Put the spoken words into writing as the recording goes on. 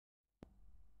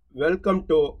Welcome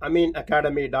to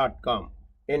aminacademy.com.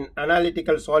 In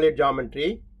analytical solid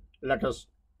geometry, let us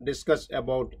discuss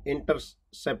about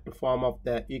intercept form of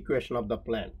the equation of the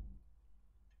plane.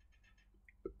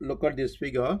 Look at this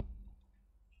figure.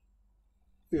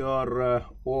 Your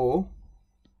O,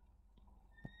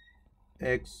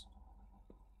 X,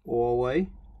 OY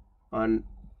and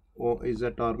OZ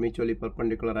are mutually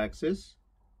perpendicular axis.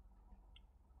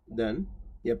 Then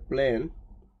a plane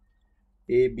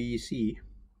ABC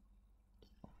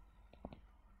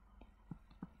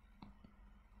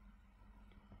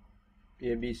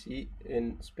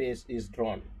in space is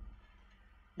drawn,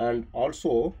 and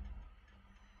also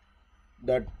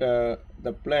that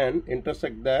the plane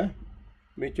intersect the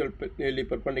mutually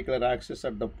perpendicular axis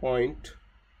at the point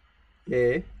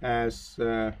A as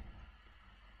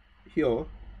here.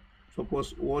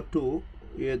 Suppose O2,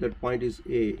 here that point is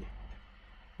A,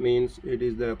 means it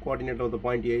is the coordinate of the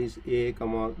point A is A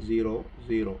comma 0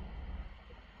 0.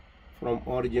 From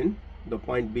origin the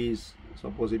point B is,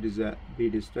 suppose it is a B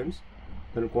distance,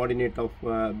 then coordinate of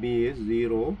B is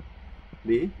 0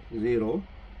 B 0.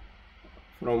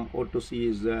 From O to C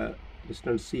is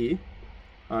distance C,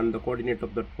 and the coordinate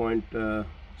of that point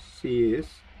C is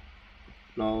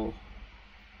now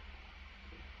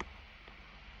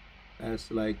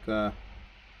as like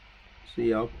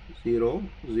C of 0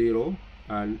 0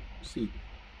 and C.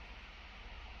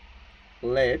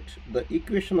 Let the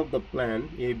equation of the plane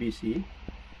ABC,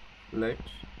 let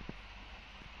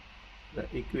the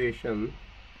equation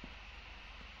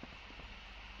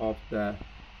of the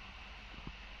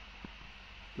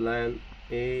plane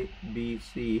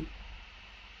ABC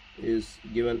is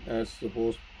given as,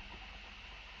 suppose,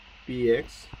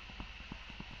 px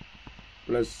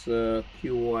plus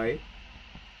qy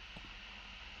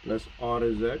plus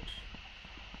rz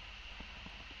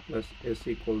plus s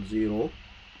equals 0.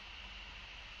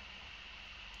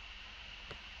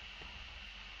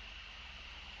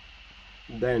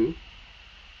 Then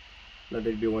let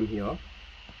it be 1 here.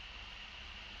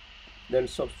 Then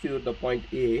substitute the point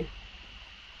A.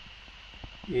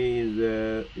 A is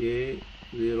A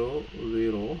 0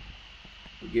 0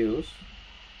 gives,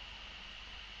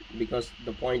 because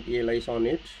the point A lies on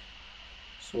it,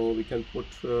 so we can put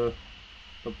the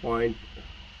point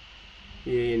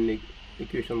A in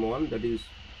equation 1, that is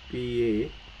PA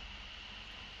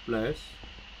plus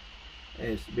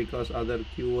S, because other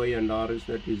QI and RS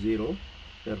that is 0,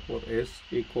 therefore S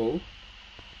equal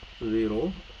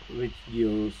 0, which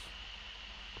gives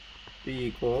P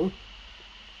equal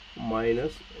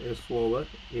minus S over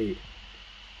A.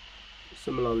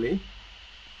 Similarly,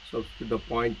 substitute the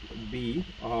point B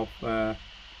of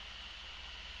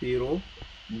 0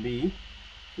 B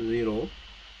 0,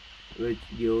 which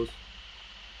gives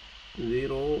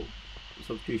 0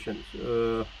 substitutions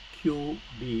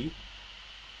QB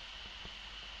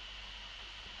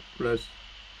plus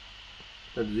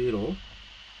that 0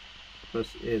 plus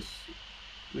S,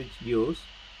 which gives,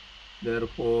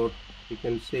 therefore we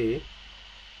can say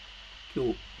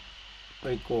Q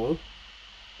equal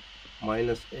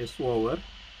minus S over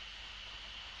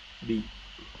B.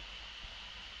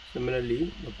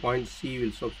 Similarly, the point C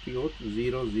will substitute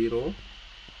 0 0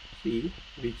 C,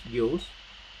 which gives,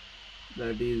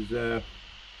 that is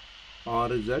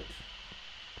RZ.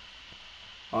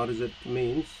 RZ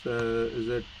means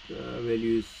Z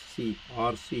value is C,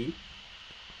 RC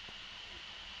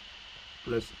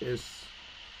plus S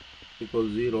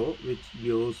equals 0, which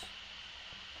gives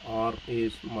R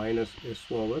is minus S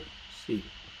over C.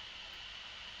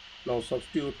 Now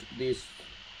substitute these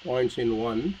points in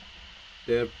 1,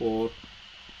 therefore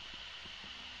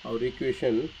our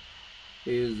equation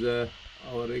is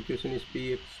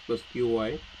Px plus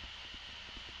Qy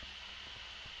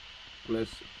plus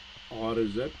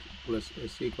RZ plus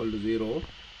S equal to 0.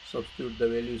 Substitute the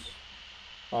values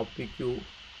of PQ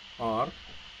R,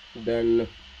 then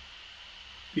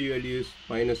P value is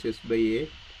minus S by A,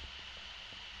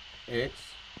 X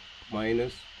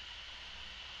minus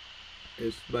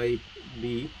S by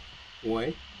B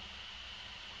Y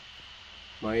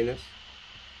minus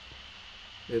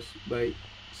S by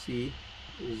C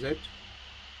Z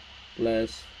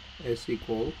plus S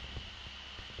equal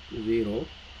 0.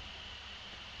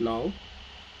 Now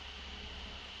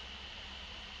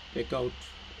take out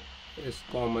S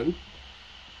common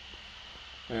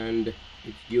and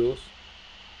it gives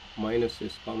minus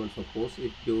S common, suppose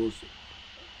it gives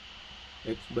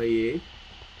X by A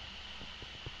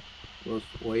plus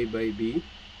Y by B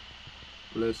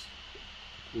plus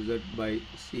Z by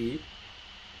C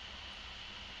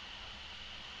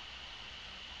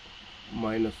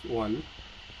minus 1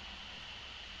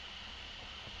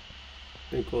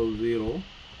 equals 0.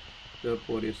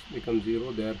 therefore s becomes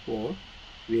 0. Therefore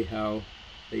we have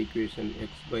the equation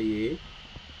x by a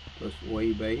plus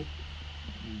y by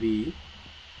b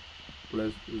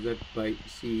plus z by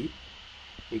c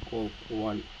equal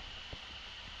 1,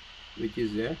 which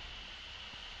is a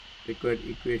required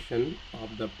equation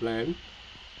of the plan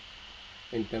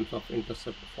in terms of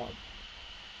intercept form.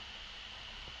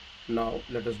 Now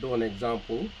let us do an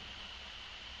example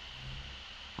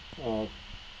of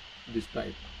this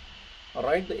type.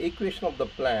 Write the equation of the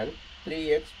plan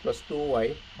 3x plus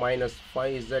 2y minus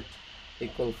 5z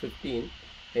equal 15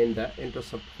 in the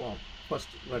intercept form. First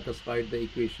let us write the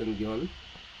equation given: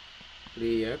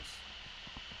 3x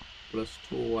plus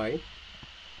 2y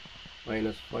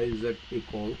minus 5z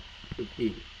equal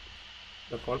 15.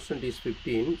 The constant is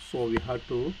 15, so we have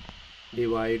to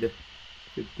divide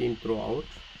 15 throughout.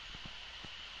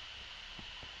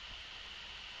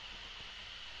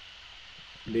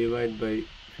 Divide by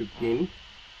 15.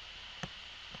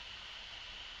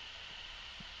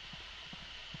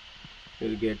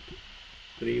 We'll get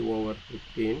 3 over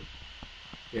 15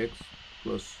 x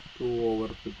plus 2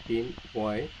 over 15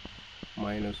 y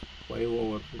minus 5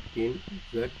 over 15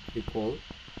 z equal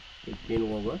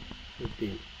 15 over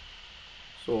 15.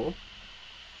 So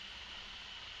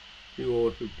 3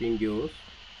 over 15 gives,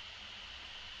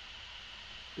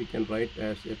 we can write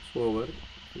as x over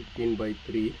 15 by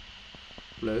 3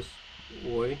 plus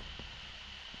y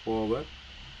over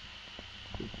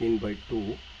 15 by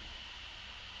 2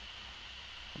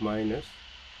 minus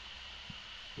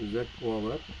z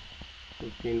over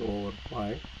 15 over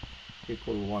 5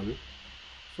 equal 1.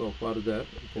 So further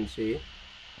we can say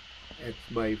x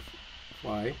by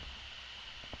 5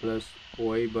 plus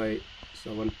y by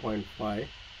 7.5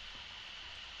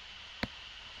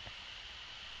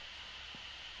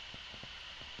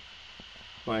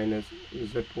 minus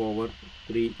z over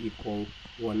 3 equal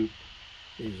 1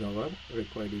 is our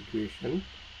required equation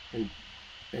in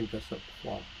intercept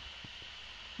form.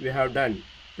 We have done.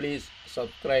 Please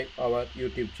subscribe our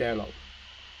YouTube channel.